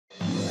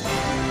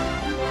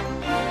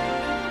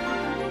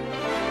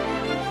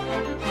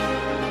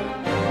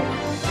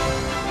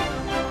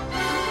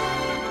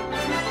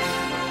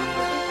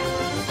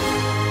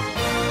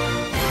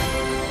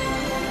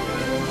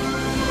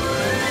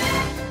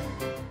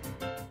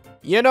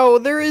You know,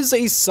 there is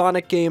a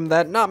Sonic game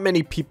that not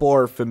many people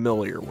are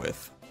familiar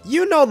with.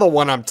 You know the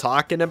one I'm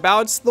talking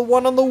about, it's the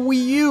one on the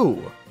Wii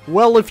U.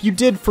 Well, if you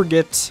did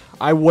forget,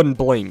 I wouldn't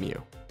blame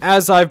you.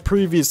 As I've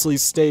previously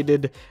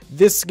stated,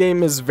 this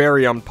game is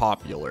very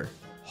unpopular.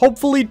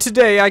 Hopefully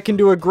today I can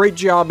do a great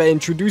job at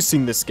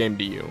introducing this game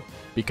to you,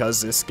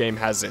 because this game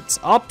has its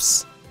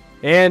ups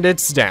and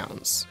its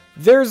downs.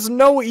 There's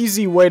no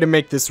easy way to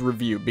make this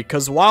review,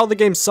 because while the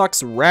game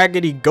sucks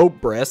raggedy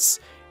goat breasts,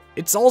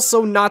 it's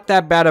also not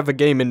that bad of a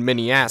game in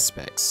many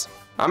aspects.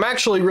 I'm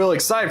actually really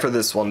excited for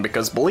this one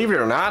because, believe it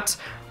or not,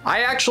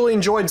 I actually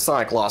enjoyed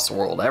Sonic Lost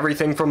World,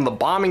 everything from the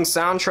bombing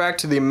soundtrack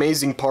to the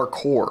amazing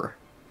parkour.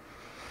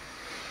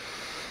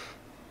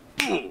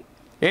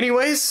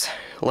 Anyways,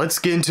 let's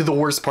get into the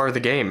worst part of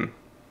the game.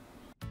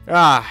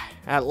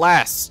 At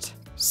last,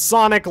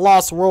 Sonic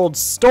Lost World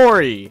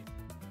story!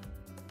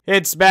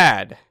 It's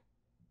bad.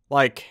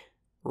 Like,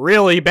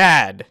 really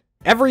bad.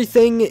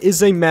 Everything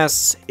is a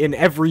mess in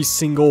every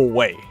single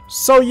way.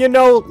 So, you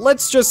know,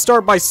 let's just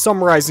start by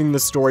summarizing the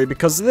story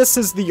because this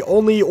is the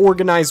only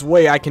organized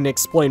way I can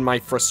explain my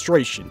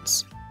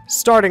frustrations.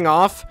 Starting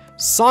off,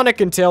 Sonic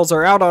and Tails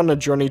are out on a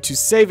journey to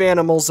save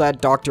animals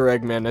that Dr.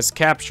 Eggman has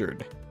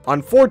captured.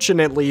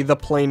 Unfortunately, the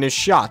plane is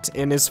shot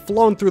and is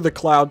flown through the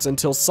clouds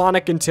until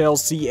Sonic and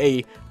Tails see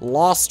a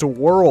lost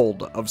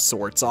world of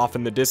sorts off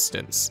in the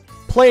distance.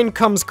 Plane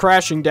comes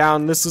crashing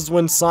down. This is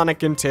when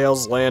Sonic and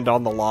Tails land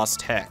on the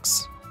Lost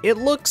Hex. It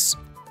looks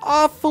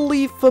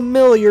awfully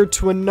familiar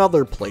to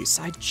another place.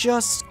 I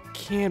just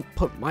can't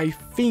put my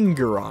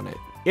finger on it.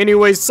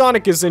 Anyways,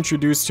 Sonic is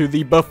introduced to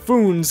the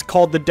buffoons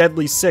called the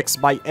Deadly Six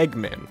by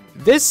Eggman.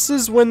 This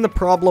is when the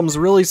problems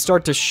really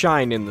start to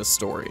shine in the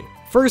story.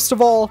 First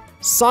of all,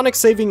 Sonic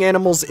saving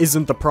animals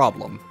isn't the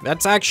problem.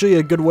 That's actually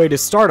a good way to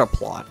start a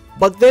plot.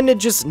 But then it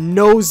just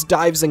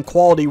nosedives in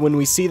quality when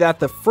we see that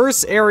the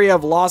first area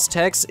of Lost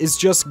Hex is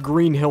just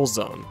Green Hill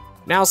Zone.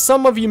 Now,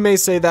 some of you may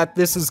say that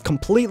this is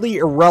completely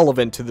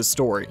irrelevant to the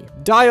story.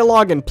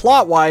 Dialogue and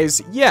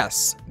plot-wise,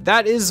 yes,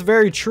 that is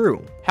very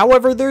true.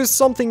 However, there's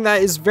something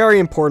that is very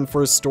important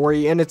for a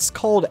story, and it's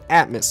called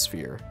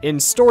atmosphere. In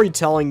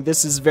storytelling,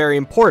 this is very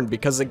important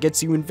because it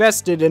gets you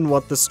invested in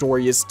what the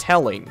story is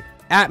telling.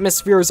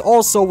 Atmosphere is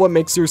also what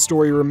makes your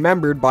story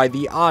remembered by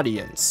the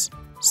audience.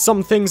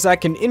 Some things that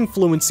can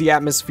influence the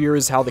atmosphere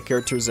is how the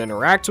characters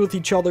interact with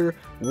each other,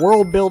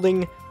 world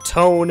building,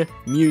 tone,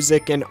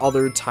 music, and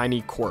other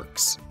tiny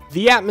quirks.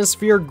 The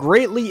atmosphere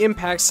greatly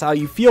impacts how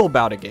you feel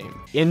about a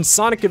game. In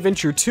Sonic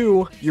Adventure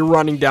 2, you're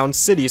running down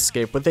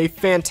Cityscape with a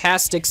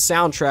fantastic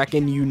soundtrack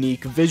and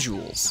unique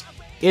visuals.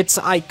 It's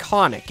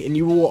iconic, and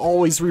you will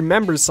always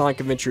remember Sonic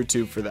Adventure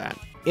 2 for that.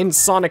 In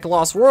Sonic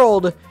Lost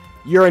World,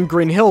 you're in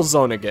Green Hill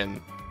Zone again,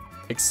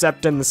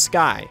 except in the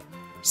sky.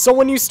 So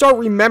when you start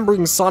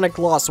remembering Sonic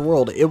Lost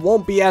World, it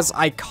won't be as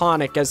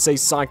iconic as, say,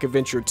 Sonic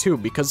Adventure 2,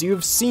 because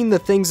you've seen the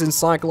things in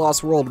Sonic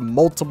Lost World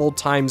multiple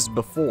times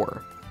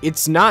before.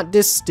 It's not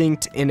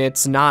distinct and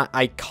it's not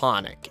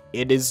iconic.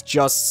 It is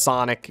just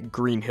Sonic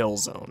Green Hill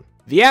Zone.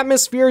 The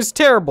atmosphere is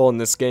terrible in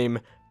this game,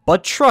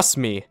 but trust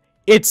me,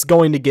 it's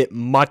going to get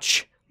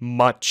much,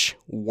 much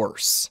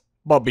worse.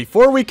 But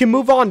before we can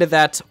move on to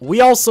that,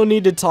 we also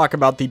need to talk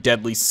about the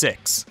Deadly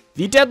Six.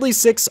 The Deadly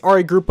Six are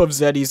a group of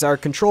Zeddies that are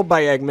controlled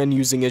by Eggman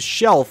using his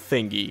shell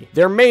thingy.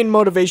 Their main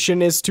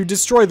motivation is to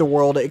destroy the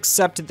world,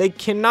 except they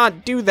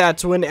cannot do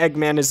that when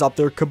Eggman is up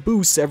their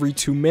caboose every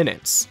 2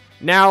 minutes.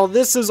 Now,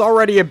 this is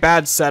already a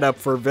bad setup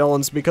for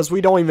villains because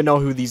we don't even know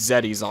who these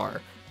Zeddies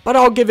are. But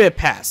I'll give it a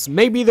pass,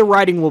 maybe the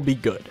writing will be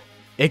good.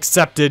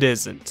 Except it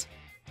isn't.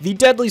 The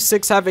Deadly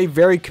Six have a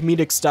very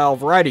comedic style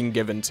of writing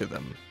given to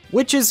them.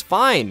 Which is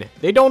fine,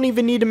 they don't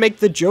even need to make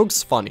the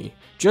jokes funny.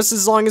 Just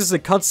as long as the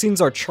cutscenes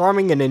are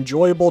charming and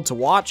enjoyable to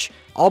watch,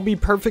 I'll be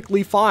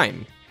perfectly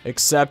fine.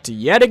 Except,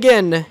 yet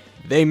again,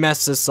 they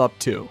mess this up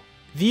too.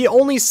 The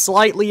only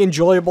slightly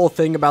enjoyable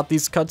thing about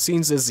these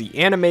cutscenes is the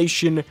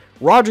animation,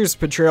 Roger's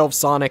portrayal of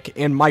Sonic,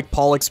 and Mike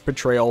Pollock's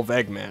portrayal of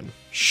Eggman.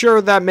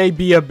 Sure, that may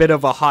be a bit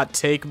of a hot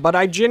take, but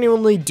I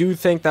genuinely do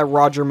think that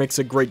Roger makes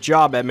a great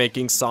job at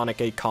making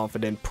Sonic a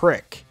confident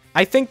prick.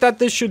 I think that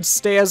this should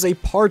stay as a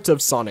part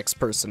of Sonic's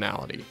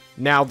personality.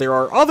 Now, there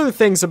are other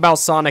things about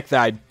Sonic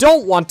that I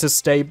don't want to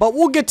stay, but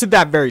we'll get to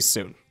that very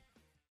soon.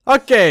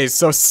 Okay,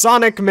 so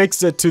Sonic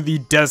makes it to the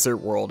desert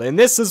world, and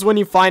this is when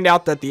you find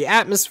out that the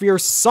atmosphere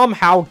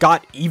somehow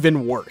got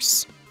even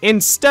worse.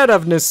 Instead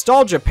of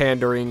nostalgia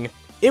pandering,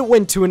 it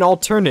went to an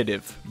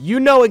alternative. You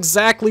know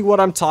exactly what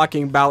I'm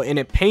talking about, and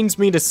it pains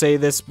me to say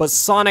this, but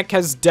Sonic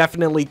has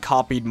definitely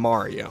copied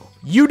Mario.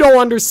 You don't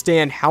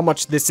understand how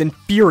much this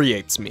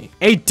infuriates me.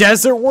 A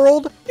desert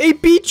world? A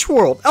beach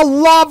world? A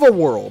lava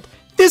world?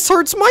 This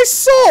hurts my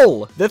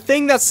soul! The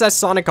thing that sets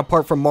Sonic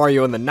apart from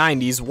Mario in the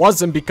 90s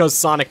wasn't because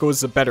Sonic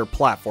was a better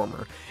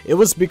platformer. It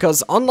was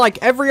because, unlike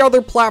every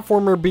other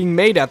platformer being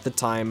made at the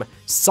time,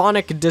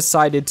 Sonic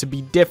decided to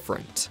be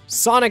different.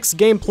 Sonic's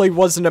gameplay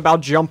wasn't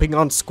about jumping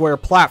on square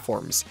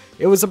platforms.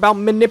 It was about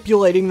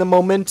manipulating the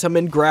momentum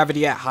and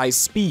gravity at high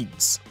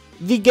speeds.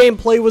 The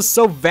gameplay was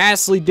so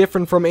vastly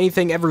different from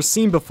anything ever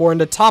seen before, and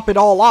to top it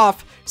all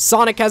off,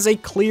 Sonic has a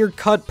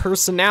clear-cut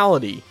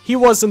personality. He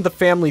wasn't the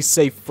family's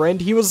safe friend,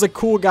 he was a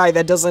cool guy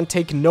that doesn't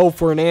take no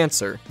for an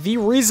answer. The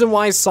reason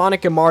why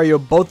Sonic and Mario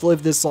both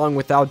live this long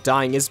without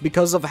dying is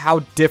because of how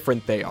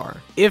different they are.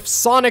 If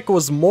Sonic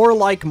was more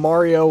like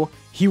Mario,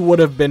 he would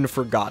have been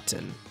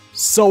forgotten.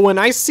 So when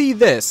I see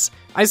this,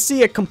 I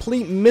see a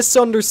complete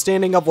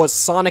misunderstanding of what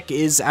Sonic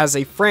is as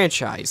a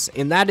franchise,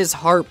 and that is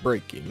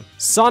heartbreaking.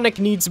 Sonic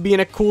needs to be in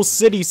a cool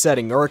city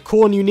setting, or a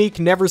cool and unique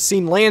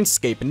never-seen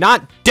landscape,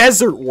 not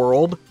Desert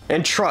World.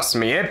 And trust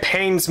me, it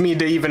pains me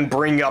to even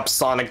bring up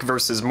Sonic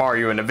vs.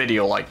 Mario in a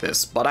video like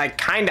this, but I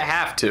kinda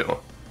have to.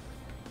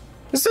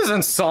 This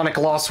isn't Sonic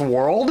Lost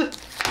World.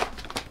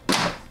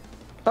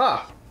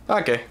 Ah,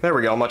 okay, there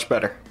we go, much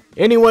better.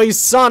 Anyways,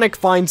 Sonic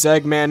finds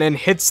Eggman and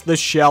hits the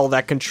shell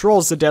that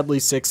controls the Deadly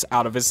Six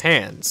out of his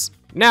hands.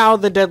 Now,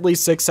 the Deadly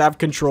Six have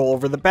control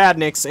over the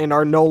Badniks and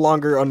are no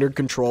longer under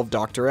control of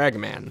Dr.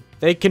 Eggman.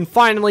 They can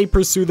finally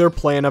pursue their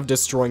plan of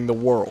destroying the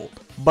world.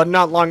 But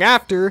not long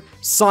after,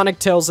 Sonic,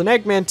 Tails, and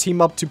Eggman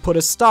team up to put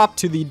a stop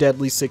to the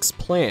Deadly Six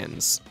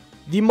plans.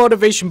 The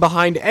motivation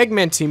behind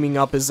Eggman teaming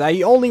up is that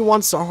he only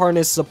wants to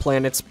harness the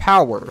planet's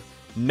power,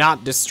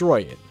 not destroy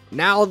it.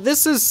 Now,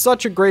 this is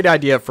such a great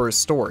idea for a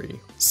story.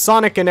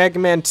 Sonic and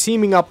Eggman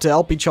teaming up to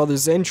help each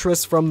other's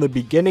interests from the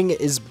beginning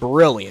is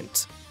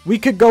brilliant. We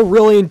could go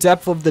really in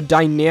depth of the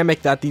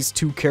dynamic that these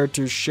two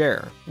characters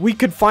share. We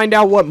could find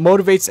out what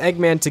motivates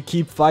Eggman to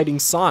keep fighting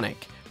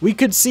Sonic. We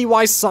could see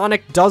why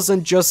Sonic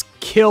doesn't just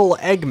kill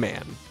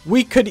Eggman.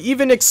 We could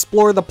even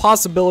explore the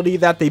possibility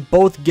that they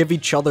both give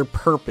each other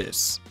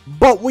purpose.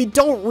 But we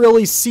don't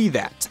really see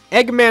that.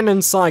 Eggman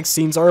and Sonic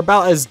scenes are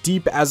about as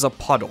deep as a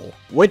puddle,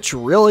 which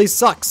really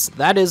sucks.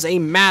 That is a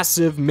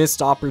massive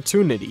missed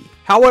opportunity.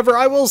 However,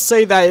 I will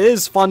say that it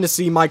is fun to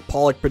see Mike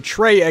Pollock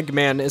portray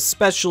Eggman,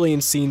 especially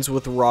in scenes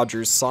with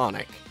Roger's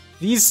Sonic.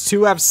 These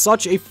two have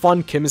such a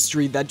fun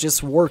chemistry that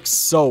just works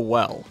so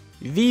well.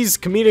 These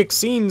comedic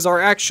scenes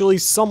are actually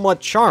somewhat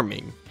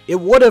charming. It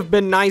would have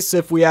been nice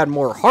if we had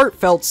more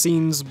heartfelt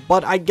scenes,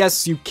 but I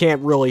guess you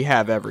can't really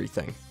have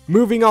everything.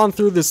 Moving on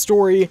through the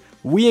story,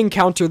 we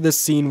encounter this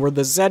scene where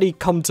the Zeti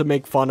come to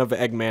make fun of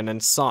Eggman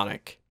and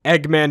Sonic.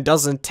 Eggman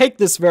doesn't take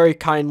this very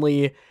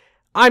kindly.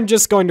 I'm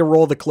just going to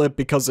roll the clip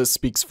because it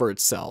speaks for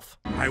itself.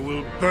 I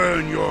will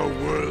burn your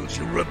world,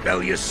 you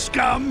rebellious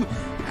scum!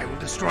 I will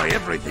destroy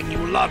everything you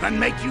love and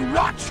make you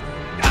rot!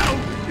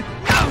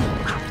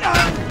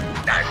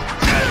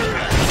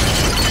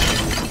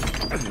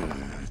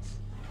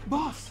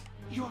 Boss,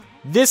 you're...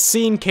 This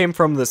scene came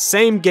from the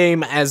same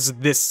game as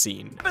this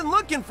scene. I've been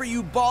looking for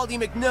you, Baldy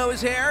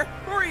McNosehair.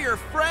 Who are your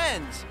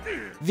friends?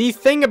 The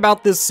thing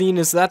about this scene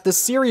is that the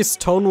serious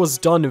tone was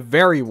done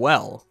very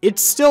well. It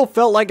still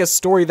felt like a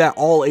story that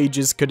all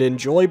ages could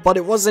enjoy, but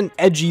it wasn't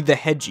edgy the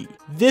hedgy.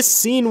 This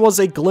scene was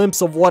a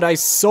glimpse of what I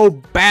so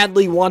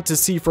badly want to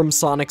see from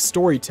Sonic's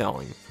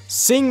storytelling.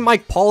 Seeing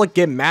Mike Pollock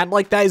get mad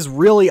like that is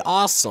really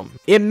awesome.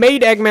 It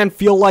made Eggman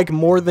feel like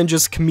more than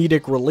just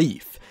comedic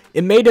relief.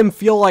 It made him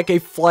feel like a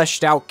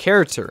fleshed out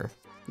character.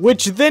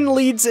 Which then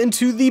leads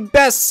into the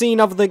best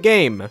scene of the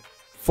game,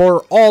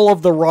 for all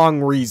of the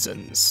wrong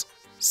reasons.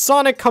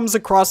 Sonic comes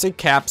across a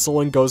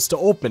capsule and goes to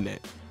open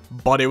it,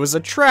 but it was a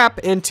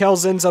trap and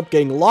Tails ends up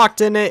getting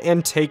locked in it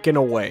and taken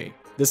away.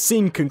 The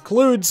scene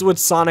concludes with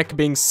Sonic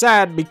being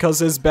sad because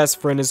his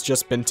best friend has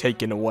just been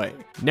taken away.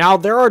 Now,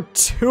 there are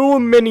too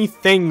many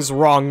things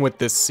wrong with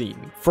this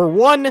scene. For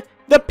one,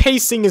 the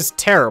pacing is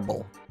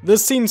terrible. The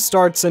scene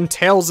starts and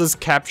Tails is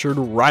captured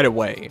right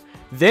away.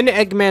 Then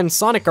Eggman and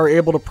Sonic are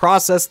able to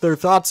process their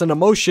thoughts and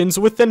emotions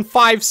within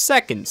 5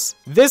 seconds.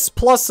 This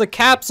plus the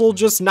capsule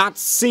just not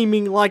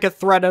seeming like a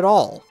threat at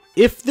all.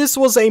 If this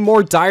was a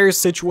more dire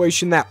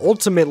situation that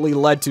ultimately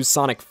led to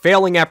Sonic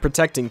failing at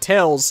protecting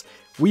Tails,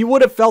 we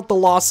would have felt the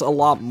loss a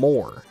lot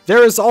more.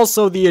 There is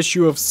also the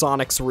issue of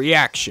Sonic's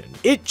reaction.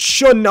 It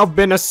shouldn't have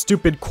been a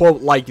stupid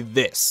quote like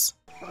this.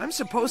 I'm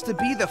supposed to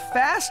be the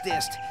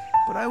fastest,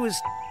 but I was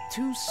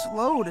too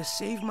slow to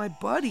save my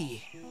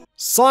buddy.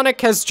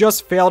 Sonic has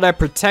just failed at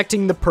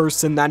protecting the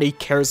person that he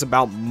cares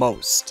about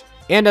most.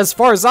 And as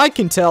far as I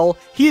can tell,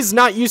 he is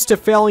not used to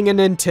failing in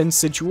intense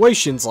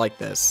situations like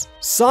this.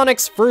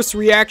 Sonic's first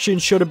reaction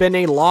should have been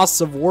a loss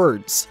of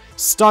words,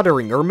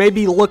 stuttering, or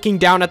maybe looking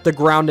down at the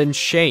ground in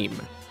shame.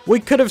 We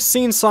could have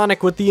seen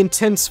Sonic with the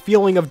intense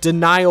feeling of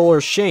denial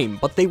or shame,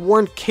 but they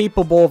weren't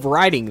capable of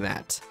writing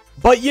that.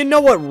 But you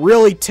know what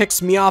really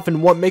ticks me off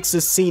and what makes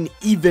this scene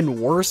even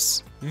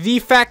worse? The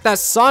fact that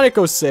Sonic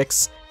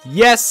 06,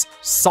 yes,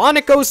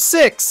 Sonic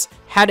 06,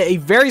 had a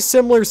very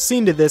similar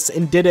scene to this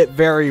and did it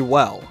very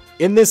well.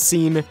 In this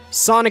scene,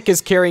 Sonic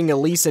is carrying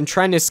Elise and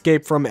trying to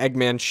escape from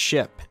Eggman's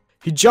ship.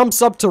 He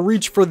jumps up to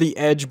reach for the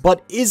edge,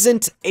 but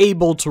isn't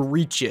able to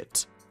reach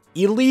it.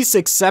 Elise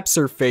accepts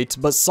her fate,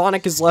 but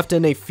Sonic is left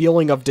in a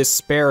feeling of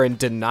despair and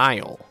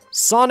denial.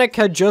 Sonic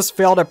had just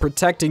failed at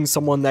protecting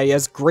someone that he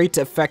has great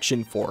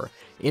affection for,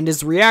 and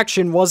his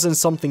reaction wasn't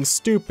something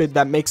stupid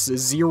that makes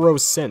zero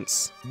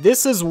sense.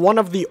 This is one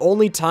of the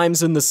only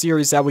times in the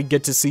series that we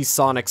get to see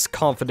Sonic's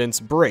confidence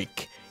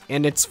break,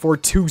 and it's for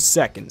 2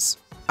 seconds.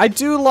 I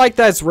do like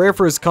that it's rare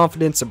for his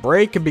confidence to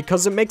break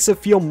because it makes it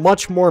feel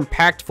much more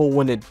impactful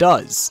when it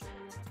does.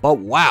 But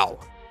wow,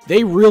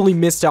 they really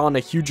missed out on a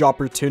huge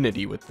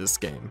opportunity with this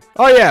game.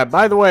 Oh yeah,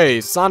 by the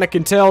way, Sonic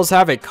and Tails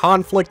have a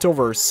conflict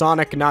over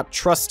Sonic not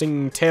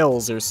trusting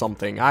Tails or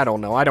something. I don't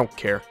know, I don't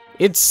care.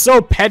 It's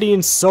so petty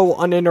and so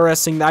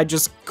uninteresting that I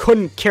just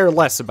couldn't care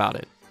less about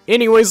it.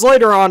 Anyways,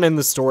 later on in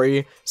the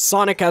story,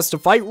 Sonic has to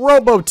fight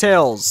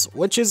Robo-Tails,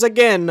 which is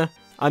again,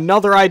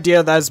 another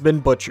idea that has been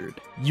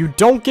butchered. You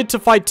don't get to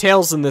fight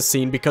Tails in this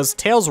scene because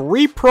Tails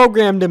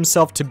reprogrammed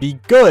himself to be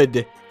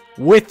good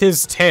with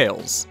his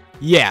tails.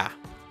 Yeah,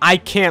 I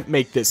can't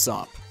make this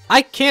up.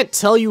 I can't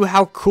tell you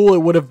how cool it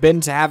would have been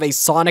to have a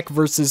Sonic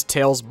vs.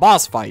 Tails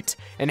boss fight,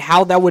 and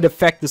how that would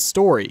affect the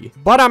story,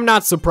 but I'm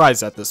not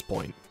surprised at this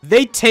point.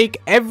 They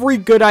take every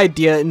good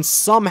idea and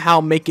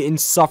somehow make it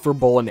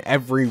insufferable in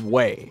every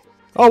way.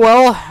 Oh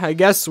well, I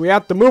guess we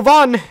have to move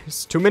on.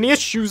 There's too many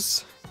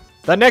issues.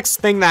 The next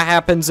thing that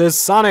happens is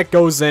Sonic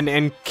goes in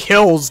and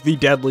kills the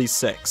Deadly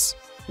Six,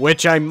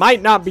 which I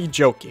might not be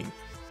joking.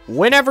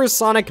 Whenever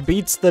Sonic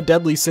beats the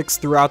Deadly Six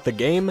throughout the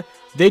game,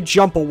 they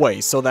jump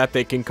away so that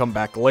they can come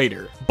back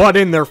later. But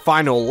in their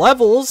final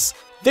levels,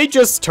 they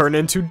just turn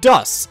into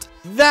dust.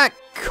 That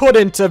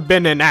couldn't have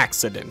been an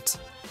accident.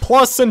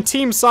 Plus, in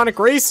Team Sonic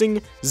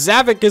Racing,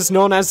 Zavok is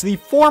known as the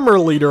former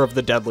leader of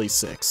the Deadly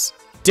Six.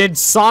 Did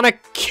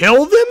Sonic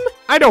kill them?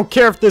 I don't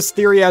care if this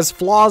theory has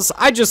flaws,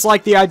 I just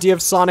like the idea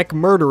of Sonic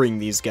murdering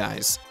these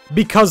guys.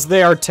 Because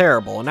they are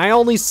terrible, and I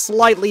only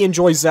slightly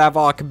enjoy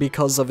Zavok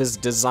because of his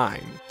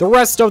design. The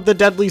rest of the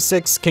Deadly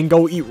Six can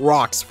go eat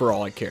rocks for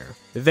all I care.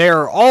 They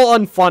are all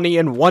unfunny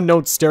and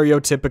one-note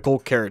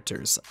stereotypical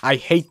characters. I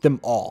hate them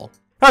all.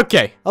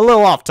 Okay, a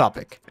little off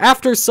topic.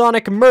 After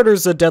Sonic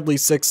murders the Deadly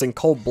Six in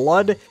cold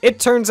blood, it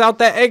turns out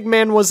that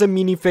Eggman was a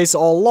meanie-face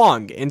all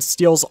along and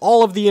steals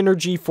all of the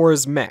energy for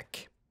his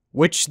mech.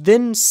 Which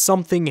then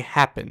something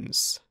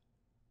happens.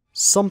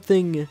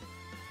 Something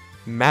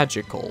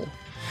magical.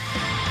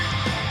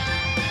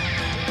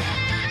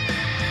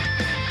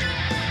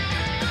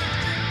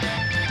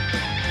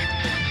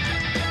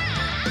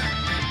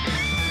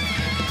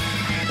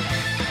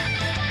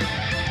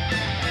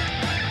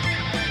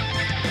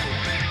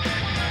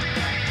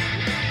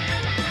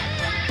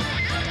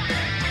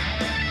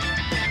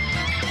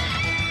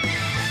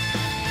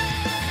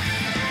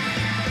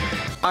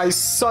 I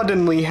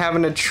suddenly have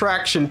an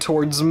attraction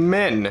towards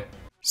men.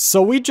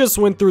 So we just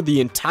went through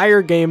the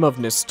entire game of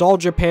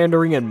nostalgia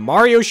pandering and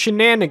Mario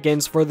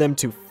shenanigans for them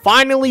to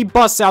finally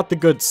bust out the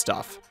good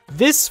stuff.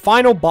 This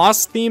final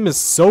boss theme is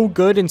so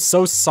good and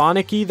so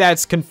Sonic-y that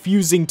it's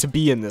confusing to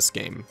be in this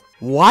game.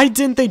 Why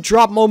didn't they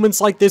drop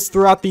moments like this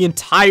throughout the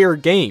entire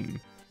game?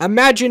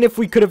 Imagine if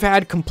we could have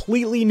had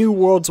completely new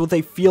worlds with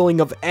a feeling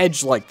of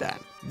edge like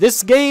that.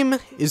 This game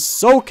is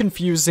so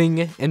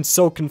confusing and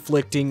so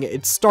conflicting,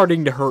 it's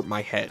starting to hurt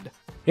my head.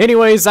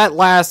 Anyways, at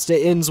last,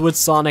 it ends with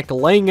Sonic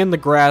laying in the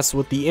grass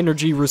with the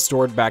energy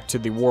restored back to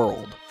the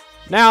world.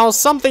 Now,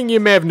 something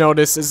you may have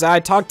noticed is that I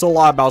talked a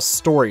lot about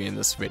story in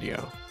this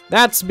video.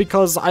 That's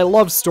because I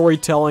love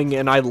storytelling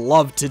and I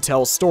love to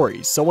tell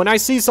stories, so when I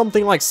see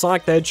something like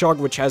Sonic the Hedgehog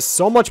which has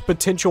so much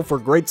potential for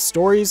great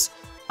stories,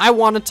 I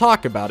want to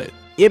talk about it.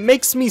 It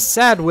makes me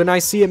sad when I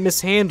see it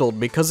mishandled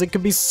because it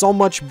could be so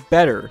much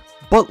better.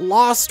 But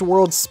Lost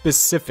World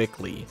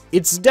specifically,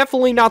 it's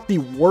definitely not the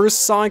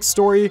worst Sonic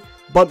story,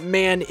 but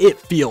man, it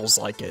feels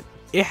like it.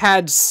 It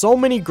had so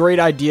many great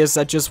ideas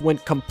that just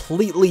went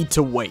completely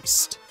to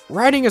waste.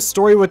 Writing a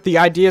story with the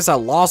ideas that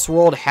Lost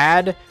World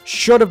had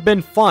should have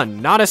been fun,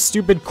 not a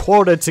stupid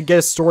quota to get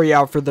a story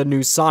out for the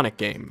new Sonic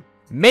game.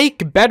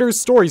 Make better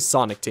stories,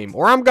 Sonic Team,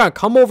 or I'm gonna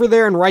come over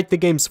there and write the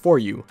games for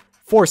you,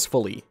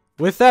 forcefully.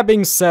 With that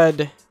being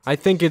said, I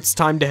think it's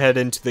time to head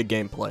into the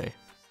gameplay.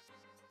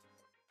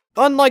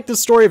 Unlike the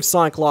story of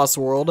Sonic Lost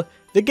World,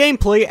 the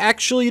gameplay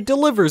actually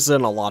delivers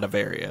in a lot of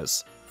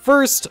areas.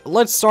 First,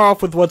 let's start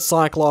off with what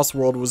Sonic Lost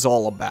World was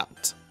all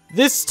about.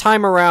 This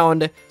time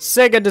around,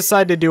 Sega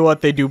decided to do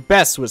what they do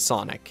best with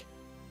Sonic: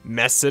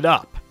 mess it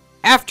up.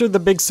 After the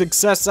big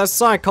success that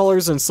Sonic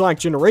Colors and Sonic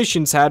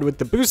Generations had with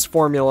the boost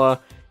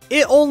formula,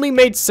 it only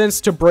made sense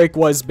to break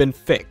what has been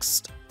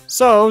fixed.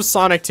 So,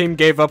 Sonic Team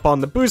gave up on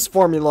the boost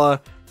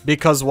formula,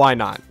 because why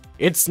not?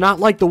 It's not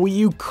like the Wii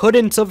U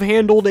couldn't have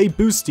handled a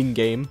boosting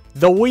game.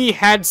 The Wii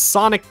had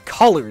Sonic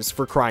Colors,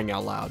 for crying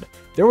out loud.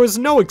 There was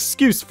no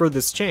excuse for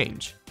this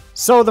change.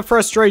 So the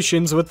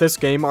frustrations with this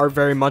game are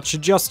very much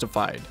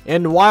justified.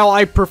 And while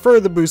I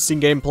prefer the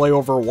boosting gameplay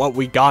over what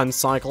we got in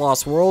Sonic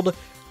Lost World,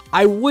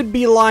 I would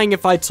be lying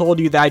if I told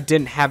you that I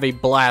didn't have a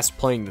blast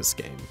playing this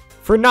game.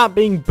 For not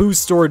being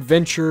boost or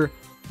adventure,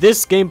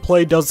 this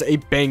gameplay does a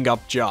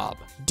bang-up job.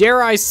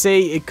 Dare I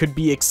say it could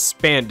be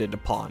expanded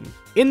upon.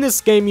 In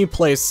this game, you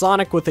play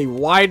Sonic with a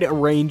wide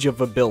range of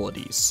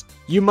abilities.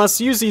 You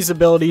must use these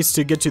abilities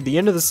to get to the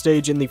end of the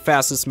stage in the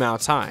fastest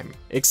amount of time.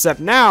 Except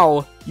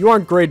now, you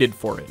aren't graded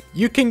for it.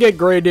 You can get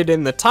graded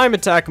in the time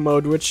attack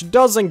mode, which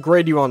doesn't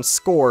grade you on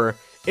score,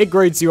 it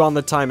grades you on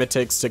the time it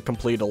takes to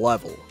complete a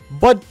level.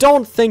 But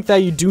don't think that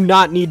you do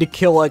not need to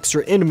kill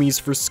extra enemies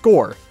for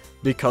score.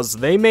 because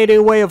they made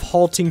a way of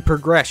halting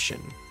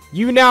progression.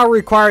 You now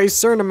require a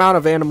certain amount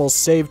of animals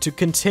saved to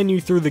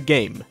continue through the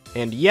game,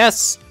 and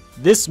yes,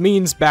 this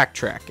means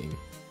backtracking.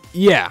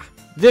 Yeah,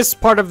 this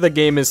part of the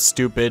game is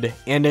stupid,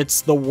 and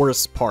it's the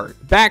worst part.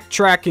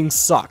 Backtracking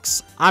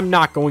sucks, I'm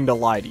not going to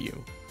lie to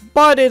you.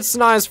 But it's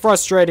not as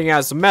frustrating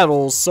as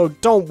medals, so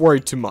don't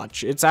worry too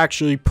much, it's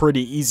actually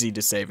pretty easy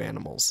to save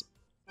animals.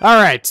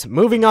 Alright,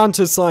 moving on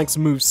to Sonic's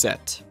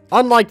moveset.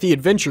 Unlike the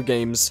adventure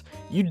games,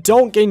 you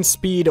don't gain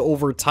speed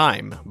over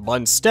time, but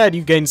instead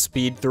you gain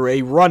speed through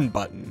a run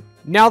button.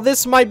 Now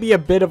this might be a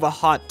bit of a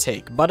hot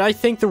take, but I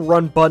think the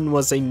run button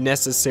was a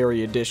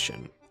necessary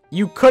addition.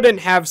 You couldn't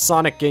have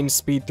Sonic gain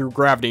speed through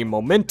gravity and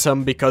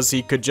momentum because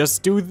he could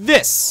just do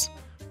this!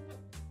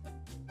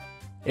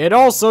 It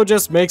also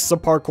just makes the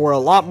parkour a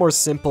lot more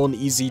simple and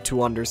easy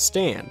to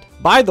understand.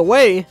 By the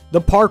way, the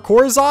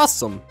parkour is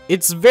awesome.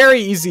 It's very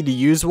easy to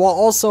use while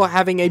also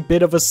having a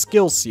bit of a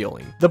skill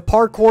ceiling. The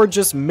parkour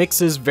just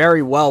mixes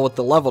very well with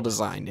the level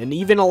design and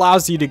even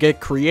allows you to get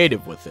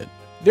creative with it.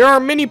 There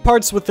are many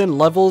parts within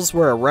levels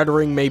where a red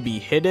ring may be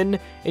hidden,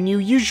 and you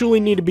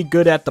usually need to be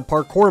good at the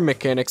parkour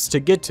mechanics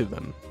to get to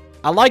them.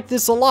 I like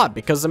this a lot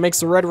because it makes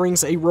the red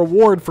rings a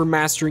reward for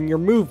mastering your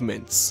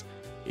movements.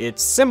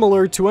 It's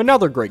similar to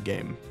another great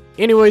game.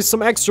 Anyways,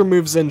 some extra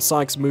moves in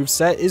Sonic's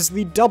moveset is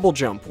the double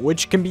jump,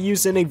 which can be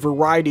used in a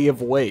variety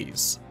of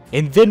ways.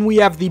 And then we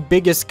have the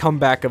biggest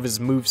comeback of his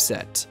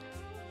moveset,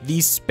 the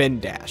spin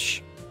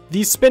dash.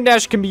 The spin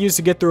dash can be used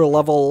to get through a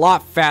level a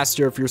lot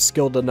faster if you're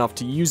skilled enough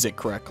to use it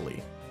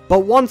correctly. But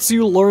once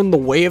you learn the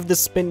way of the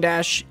spin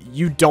dash,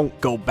 you don't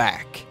go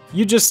back.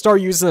 You just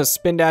start using a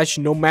spin dash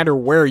no matter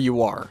where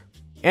you are.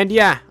 And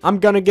yeah, I'm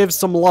gonna give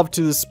some love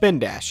to the spin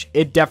dash,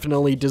 it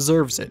definitely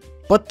deserves it.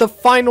 But the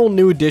final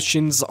new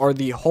additions are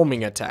the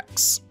homing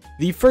attacks.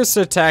 The first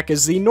attack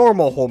is the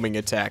normal homing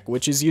attack,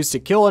 which is used to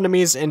kill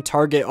enemies and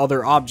target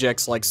other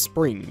objects like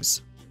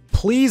springs.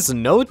 Please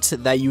note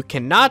that you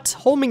cannot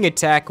homing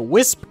attack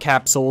wisp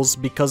capsules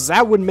because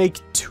that would make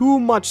too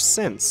much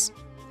sense.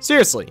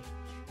 Seriously,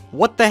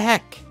 what the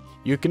heck?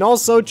 You can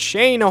also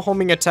chain a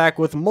homing attack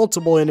with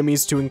multiple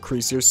enemies to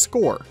increase your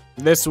score.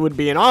 This would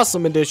be an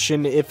awesome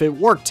addition if it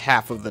worked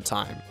half of the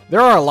time.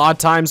 There are a lot of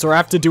times where I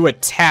have to do a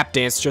tap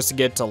dance just to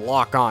get to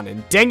lock on,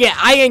 and dang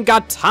it, I ain't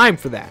got time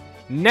for that.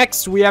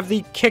 Next, we have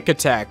the kick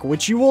attack,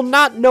 which you will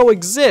not know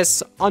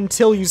exists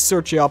until you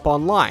search it up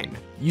online.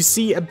 You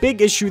see, a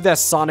big issue that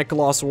Sonic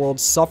Lost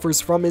Worlds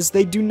suffers from is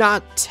they do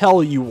not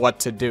tell you what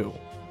to do.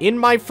 In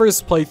my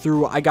first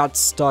playthrough, I got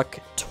stuck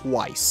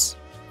twice.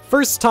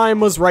 First time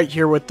was right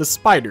here with the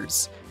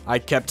spiders. I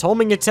kept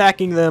homing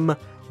attacking them,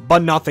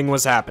 but nothing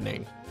was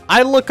happening.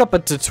 I look up a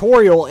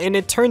tutorial and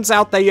it turns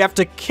out that you have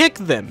to kick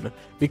them,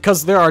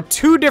 because there are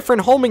two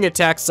different homing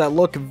attacks that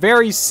look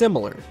very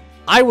similar.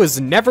 I was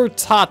never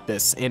taught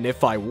this, and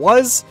if I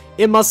was,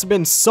 it must have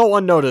been so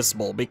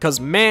unnoticeable, because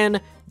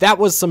man, that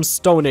was some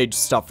Stone Age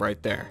stuff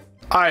right there.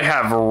 I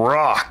have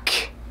rock.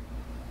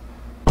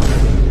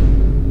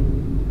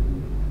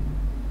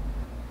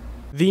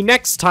 The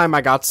next time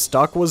I got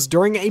stuck was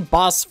during a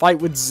boss fight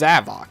with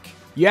Zavok.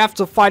 You have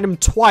to fight him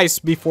twice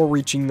before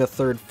reaching the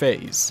third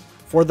phase.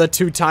 For the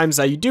 2 times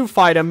that you do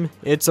fight him,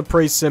 it's a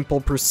pretty simple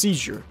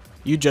procedure.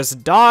 You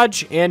just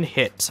dodge and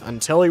hit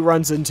until he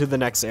runs into the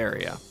next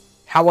area.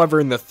 However,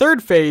 in the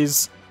third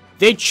phase,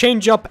 they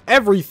change up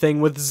everything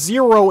with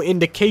zero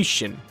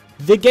indication.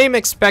 The game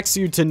expects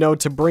you to know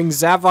to bring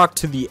Zavok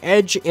to the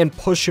edge and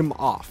push him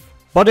off.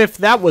 But if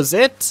that was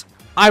it,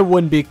 I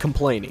wouldn't be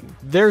complaining.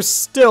 There's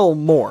still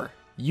more.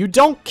 You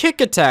don't kick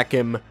attack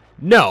him,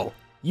 no.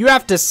 You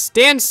have to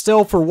stand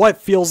still for what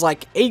feels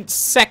like 8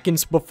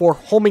 seconds before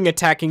homing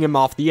attacking him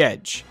off the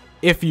edge.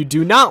 If you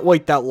do not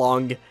wait that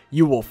long,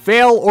 you will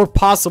fail or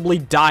possibly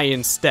die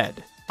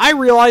instead. I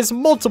realized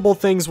multiple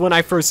things when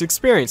I first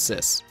experienced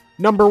this.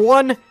 Number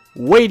 1,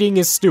 waiting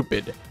is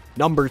stupid.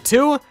 Number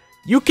 2,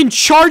 you can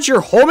charge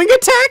your homing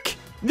attack?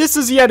 This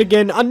is yet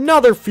again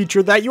another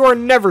feature that you are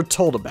never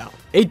told about.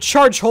 A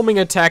charge homing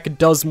attack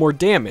does more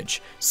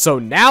damage, so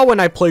now when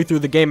I play through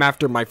the game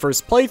after my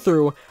first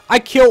playthrough, I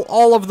kill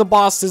all of the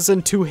bosses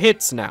in 2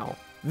 hits now.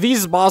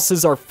 These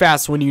bosses are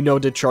fast when you know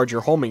to charge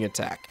your homing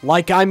attack.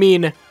 Like, I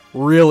mean,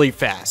 really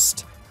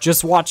fast.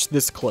 Just watch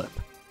this clip.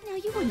 Now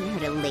you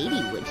wouldn't hurt a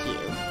lady, would you?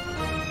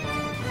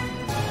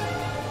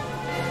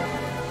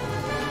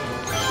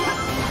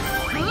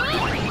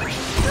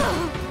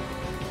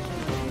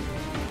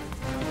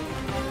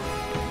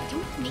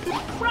 Don't make me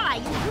cry,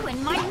 you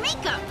ruin my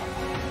makeup!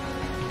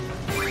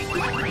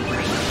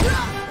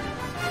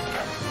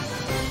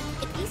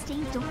 If these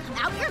stains don't come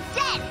out, you're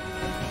dead!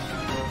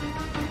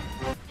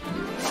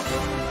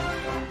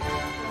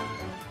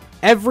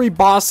 Every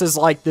boss is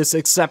like this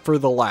except for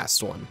the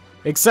last one.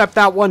 Except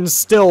that one's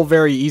still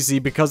very easy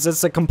because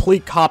it's a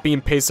complete copy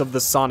and paste of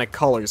the Sonic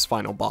Colors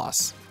final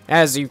boss.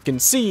 As you can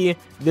see,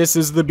 this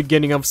is the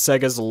beginning of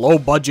Sega's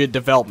low-budget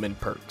development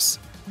perks.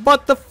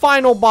 But the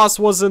final boss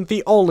wasn't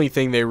the only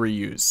thing they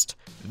reused.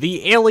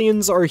 The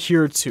aliens are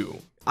here too.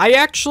 I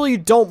actually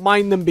don't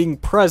mind them being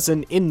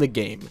present in the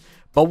game,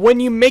 But when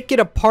you make it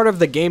a part of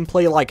the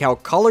gameplay like how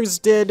Colors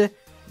did,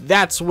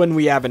 that's when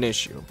we have an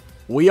issue.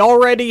 We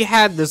already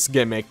had this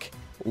gimmick,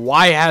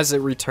 why has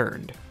it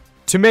returned?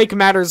 To make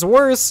matters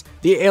worse,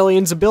 the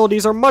aliens'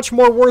 abilities are much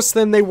more worse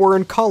than they were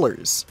in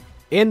Colors.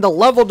 And the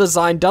level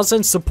design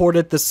doesn't support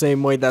it the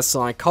same way that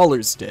Sonic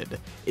Colors did.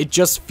 It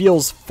just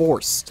feels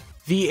forced.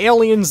 The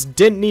aliens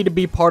didn't need to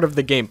be part of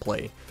the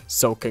gameplay.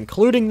 So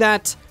concluding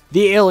that,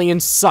 the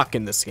aliens suck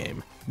in this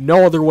game.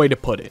 No other way to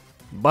put it.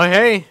 But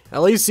hey,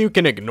 at least you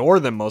can ignore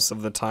them most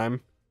of the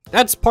time.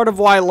 That's part of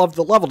why I love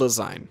the level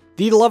design.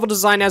 The level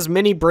design has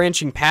many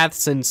branching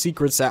paths and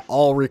secrets that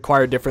all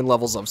require different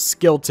levels of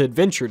skill to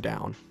adventure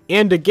down.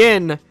 And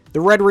again,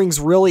 the red rings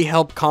really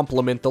help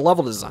complement the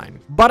level design.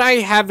 But I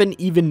haven't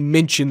even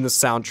mentioned the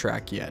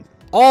soundtrack yet.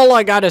 All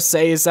I gotta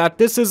say is that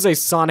this is a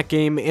Sonic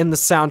game and the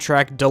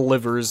soundtrack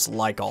delivers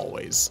like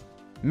always.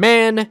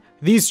 Man,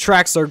 these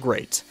tracks are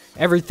great.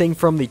 Everything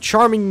from the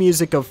charming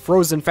music of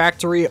Frozen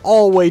Factory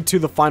all the way to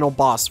the final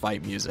boss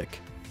fight music.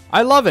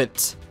 I love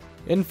it.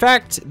 In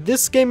fact,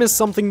 this game is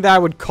something that I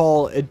would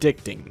call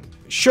addicting.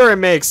 Sure, it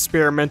may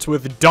experiment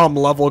with dumb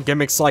level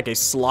gimmicks like a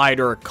slide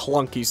or a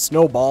clunky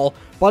snowball,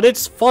 but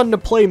it's fun to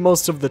play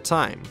most of the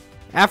time.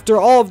 After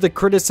all of the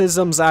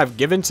criticisms I've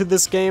given to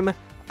this game,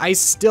 I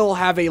still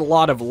have a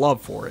lot of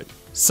love for it.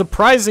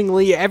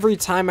 Surprisingly, every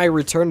time I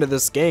return to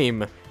this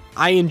game,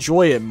 I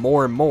enjoy it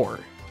more and more.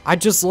 I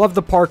just love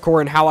the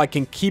parkour and how I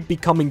can keep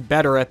becoming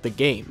better at the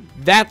game.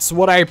 That's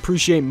what I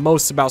appreciate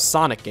most about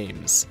Sonic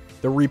games,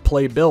 the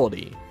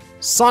replayability.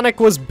 Sonic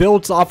was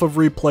built off of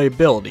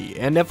replayability,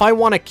 and if I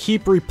want to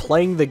keep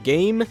replaying the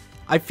game,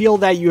 I feel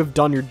that you have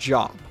done your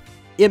job.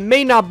 It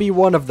may not be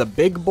one of the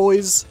big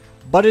boys,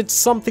 but it's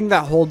something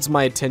that holds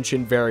my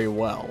attention very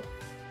well.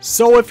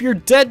 So if you're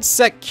dead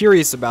set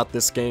curious about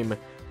this game,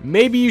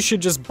 maybe you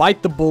should just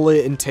bite the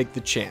bullet and take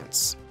the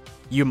chance.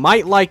 You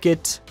might like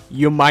it,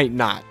 you might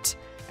not.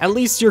 At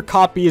least your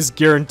copy is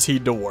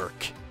guaranteed to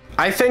work.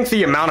 I think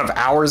the amount of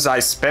hours I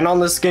spent on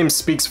this game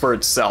speaks for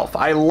itself.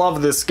 I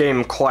love this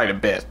game quite a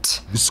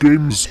bit. This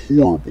game is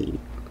horrible.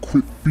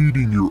 Quit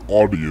feeding your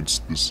audience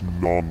this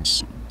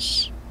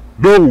nonsense.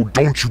 No,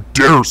 don't you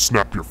dare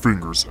snap your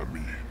fingers at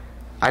me.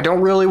 I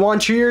don't really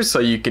want you here, so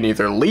you can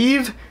either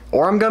leave,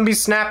 or I'm gonna be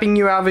snapping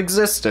you out of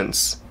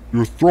existence.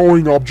 You're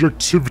throwing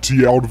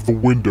objectivity out of the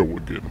window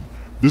again.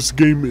 This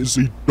game is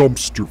a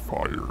dumpster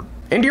fire.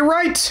 And you're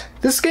right,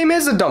 this game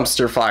is a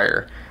dumpster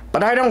fire.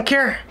 But I don't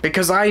care,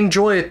 because I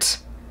enjoy it.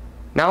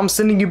 Now I'm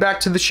sending you back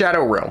to the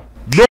Shadow Realm.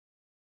 No!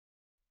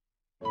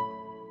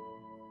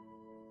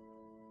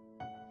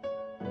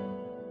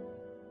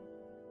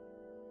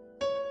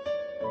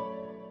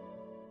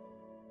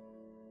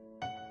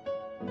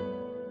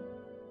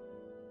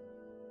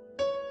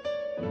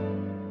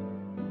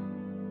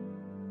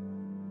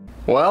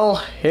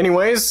 Well,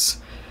 anyways,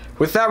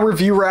 with that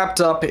review wrapped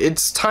up,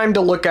 it's time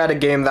to look at a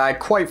game that I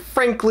quite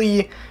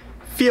frankly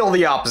feel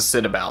the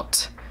opposite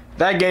about.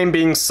 That game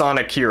being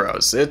Sonic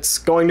Heroes. It's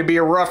going to be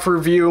a rough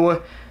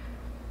review.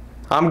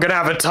 I'm gonna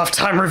have a tough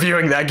time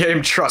reviewing that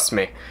game, trust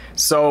me.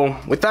 So,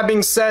 with that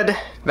being said,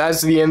 that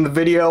is the end of the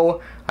video.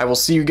 I will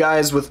see you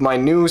guys with my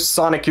new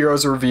Sonic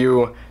Heroes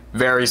review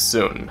very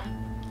soon.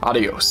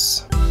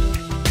 Adios.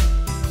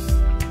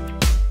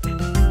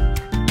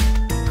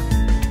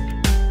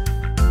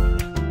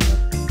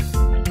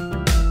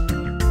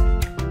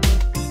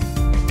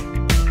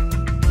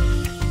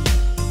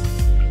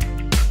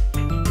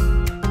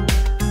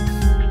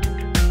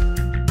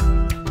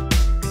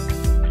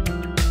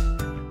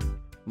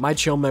 My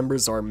channel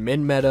members are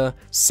Min Meta,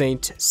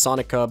 Saint,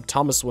 Sonic Hub,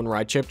 Thomas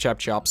Winride, Chip Chap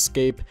Chop,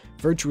 Scape,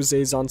 Virtuous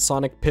Azon,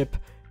 Sonic Pip,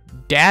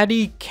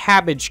 Daddy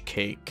Cabbage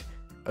Cake,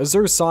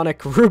 Azure Sonic,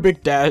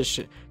 Rubik Dash,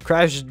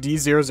 Crash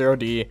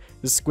D00D,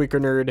 The Squeaker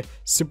Nerd,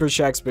 Super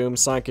Shax Boom,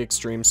 Sonic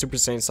Extreme, Super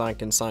Saiyan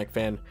Sonic, and Sonic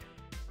Fan.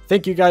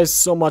 Thank you guys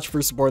so much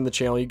for supporting the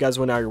channel. You guys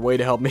went out of your way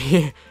to help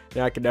me,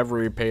 and I can never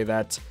repay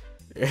that.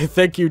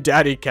 Thank you,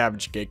 Daddy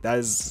Cabbage Cake. That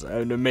is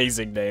an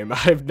amazing name.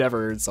 I've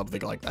never heard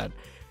something like that.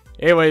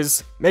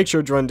 Anyways, make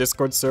sure to join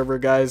Discord server,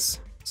 guys.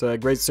 It's a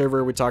great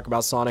server. We talk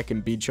about Sonic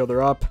and beat each other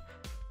up.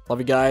 Love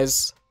you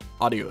guys.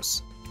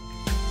 Adios.